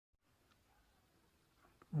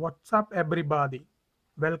What's up, everybody?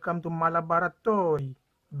 Welcome to my laboratory,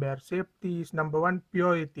 where safety is number one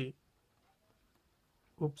priority.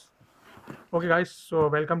 Oops. Okay, guys, so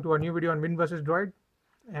welcome to a new video on Win versus Droid,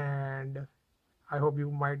 and I hope you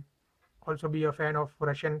might also be a fan of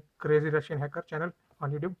Crazy Russian Hacker channel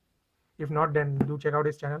on YouTube. If not, then do check out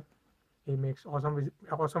his channel. He makes awesome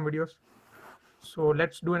videos. So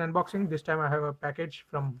let's do an unboxing. This time I have a package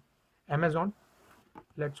from Amazon.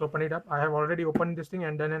 Let's open it up. I have already opened this thing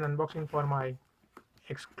and done an unboxing for my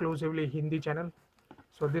exclusively Hindi channel,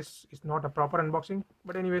 so this is not a proper unboxing,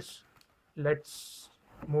 but anyways, let's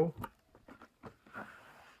move.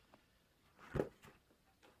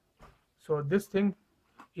 So this thing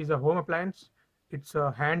is a home appliance. It's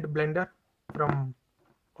a hand blender from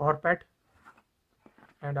Orpat,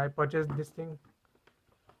 and I purchased this thing.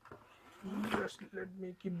 Just let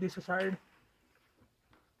me keep this aside.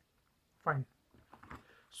 Fine.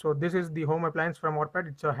 So this is the home appliance from Orpat.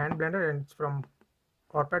 It's a hand blender and it's from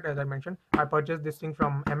Orpat, as I mentioned. I purchased this thing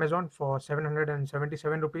from Amazon for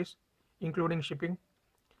 777 rupees, including shipping.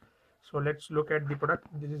 So let's look at the product.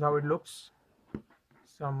 This is how it looks.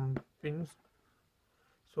 Some pins.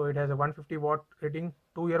 So it has a 150 watt rating,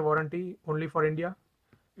 2-year warranty only for India.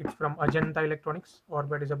 It's from Ajanta Electronics.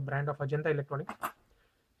 Orpat is a brand of Ajanta Electronics.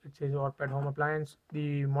 It says Orpat home appliance.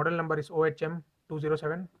 The model number is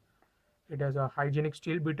ohm-207. It has a hygienic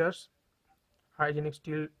steel beaters, hygienic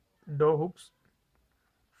steel door hooks.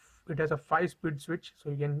 It has a 5-speed switch,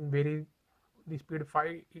 so you can vary the speed with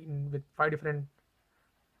 5 different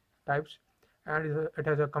types, and it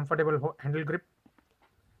has a comfortable handle grip.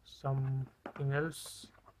 Something else,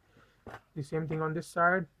 the same thing on this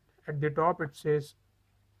side. At the top it says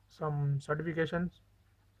some certifications,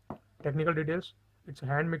 technical details. It's a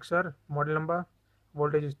hand mixer, model number,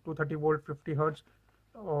 voltage is 230 volt, 50 hertz.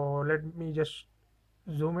 Let me just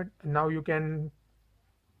zoom it. Now you can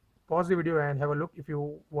pause the video and have a look if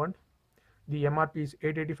you want. The MRP is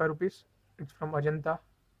 885 rupees. It's from Ajanta.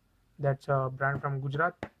 That's a brand from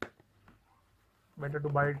Gujarat. Better to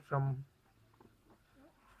buy it from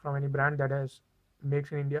any brand that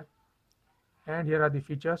makes in India. And here are the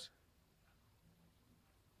features.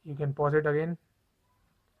 You can pause it again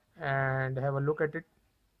and have a look at it.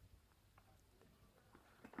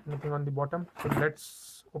 Nothing on the bottom. So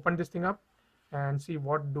let's open this thing up and see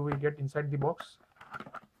what do we get inside the box.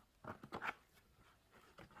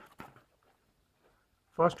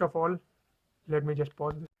 First of all, let me just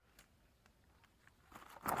pause this.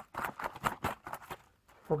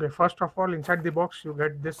 Okay, first of all, inside the box you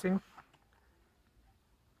get this thing,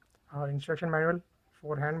 instruction manual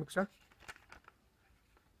for hand mixer,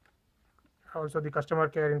 also the customer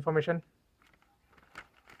care information.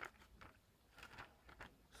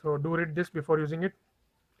 So do read this before using it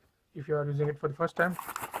if you are using it for the first time.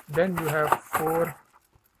 Then you have 4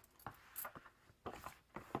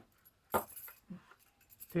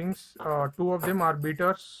 things. 2 of them are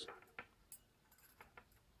beaters,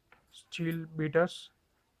 steel beaters,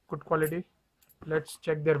 good quality. Let's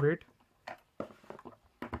check their weight.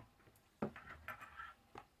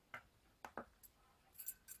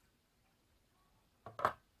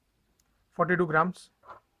 (42 grams).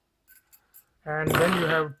 And then you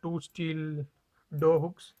have 2 steel door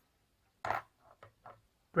hooks,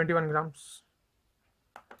 21 grams.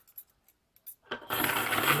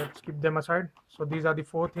 Let's keep them aside. So these are the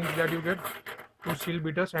 4 things that you get: 2 steel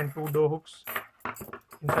beaters and 2 door hooks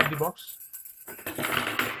inside the box.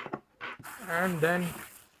 And then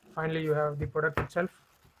finally you have the product itself.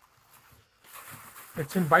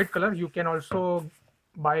 It's in white color. You can also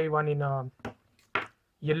buy one in a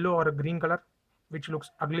yellow or a green color, which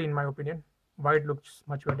looks ugly in my opinion. White looks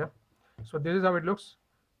much better. So this is how it looks.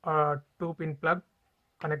 A 2-pin plug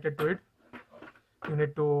connected to it. You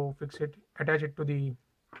need to fix it, attach it to the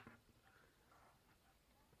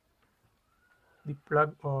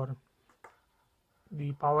plug or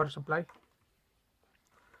the power supply.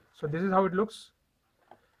 So this is how it looks.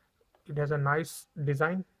 It has a nice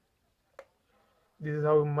design. This is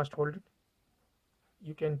how you must hold it.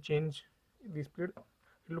 You can change the speed.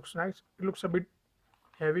 It looks nice. It looks a bit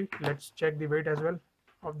heavy. Let's check the weight as well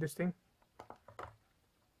of this thing.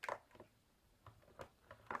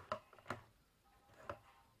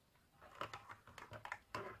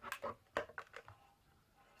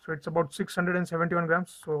 So it's about 671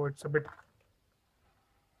 grams, so it's a bit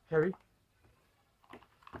heavy.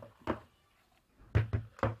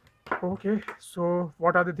 Okay, so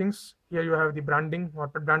what are the things? Here you have the branding,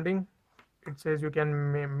 Orpat branding. It says you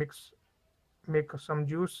can make some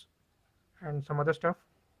juice and some other stuff,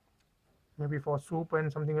 maybe for soup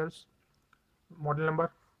and something else. Model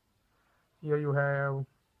number. Here you have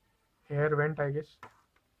air vent, I guess.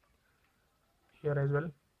 here as well.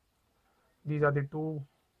 These are the two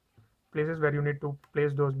places where you need to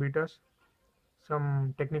place those beaters.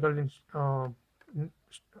 Some technical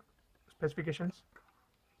specifications.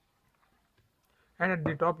 And at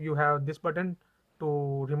the top you have this button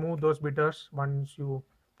to remove those beaters once you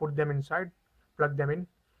put them inside, plug them in.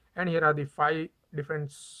 And here are the 5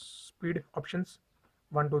 different speed options: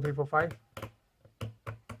 1 2 3 4 5.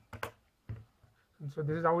 So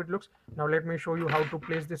this is how it looks. Now let me show you how to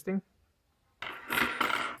place this thing.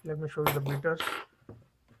 Let me show you the beaters.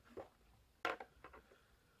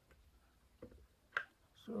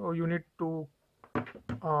 So you need to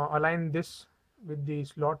align this with the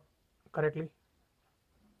slot correctly.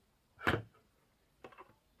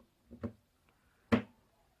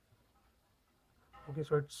 Okay,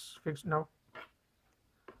 so it's fixed now.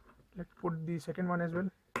 Let's put the second one as well.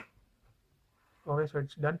 Okay, so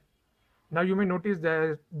it's done. Now you may notice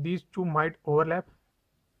that these two might overlap.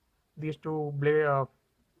 These two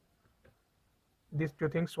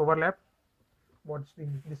things overlap. What's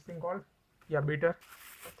this thing called? Yeah, beater.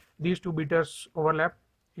 These two beaters overlap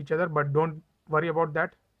each other, but don't worry about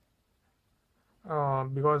that,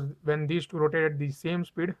 because when these two rotate at the same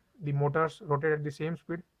speed, the motors rotate at the same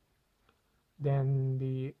speed, then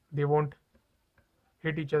they won't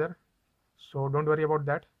hit each other. So don't worry about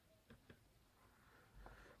that.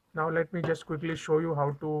 Now let me just quickly show you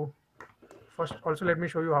how to let me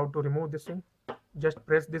show you how to remove this thing. Just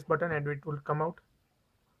press this button and it will come out.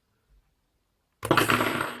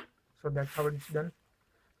 So that's how it's done.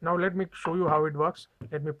 Now let me show you how it works.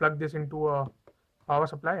 Let me plug this into a power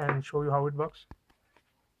supply and show you how it works.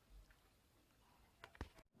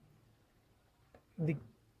 The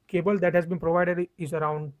cable that has been provided is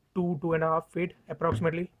around 2.5 feet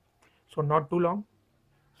approximately, so not too long.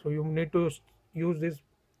 So you need to use this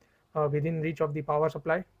within reach of the power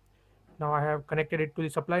supply. Now I have connected it to the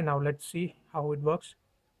supply. Now let's see how it works.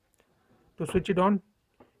 To switch it on,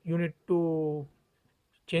 you need to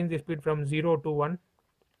change the speed from 0 to 1.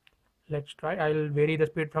 Let's try. I'll vary the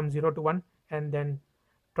speed from 0 to 1 and then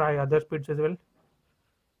try other speeds as well.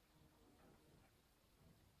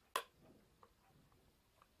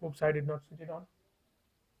 Oops, I did not switch it on.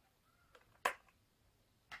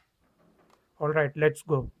 Alright, let's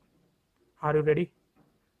go. Are you ready?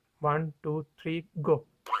 1 2 3 go.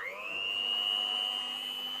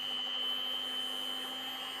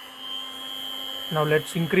 Now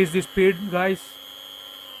let's increase the speed, guys.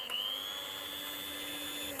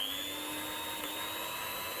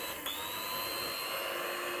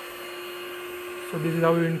 So this is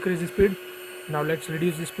how you increase the speed. Now let's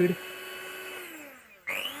reduce the speed.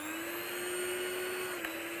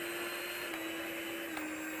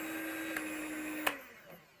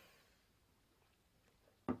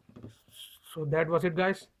 So that was it,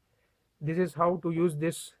 guys. This is how to use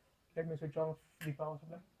this. Let me switch off the power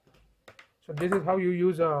supply. So this is how you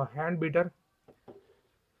use a hand beater.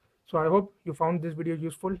 So I hope you found this video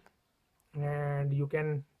useful and you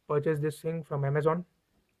can purchase this thing from Amazon.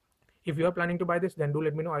 If you are planning to buy this, then do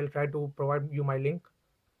let me know. I'll try to provide you my link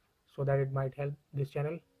so that it might help this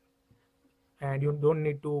channel, and you don't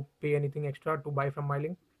need to pay anything extra to buy from my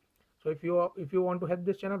link. So if you want to help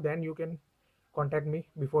this channel, then you can contact me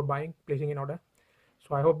before placing an order.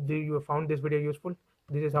 So I hope you found this video useful.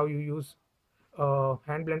 This is how you use a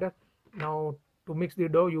hand blender. Now to mix the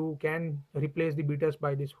dough, you can replace the beaters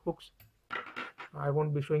by these hooks. I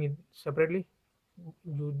won't be showing it separately.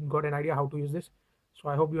 You got an idea how to use this. So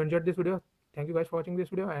I hope you enjoyed this video. Thank you guys for watching this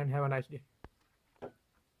video and have a nice day.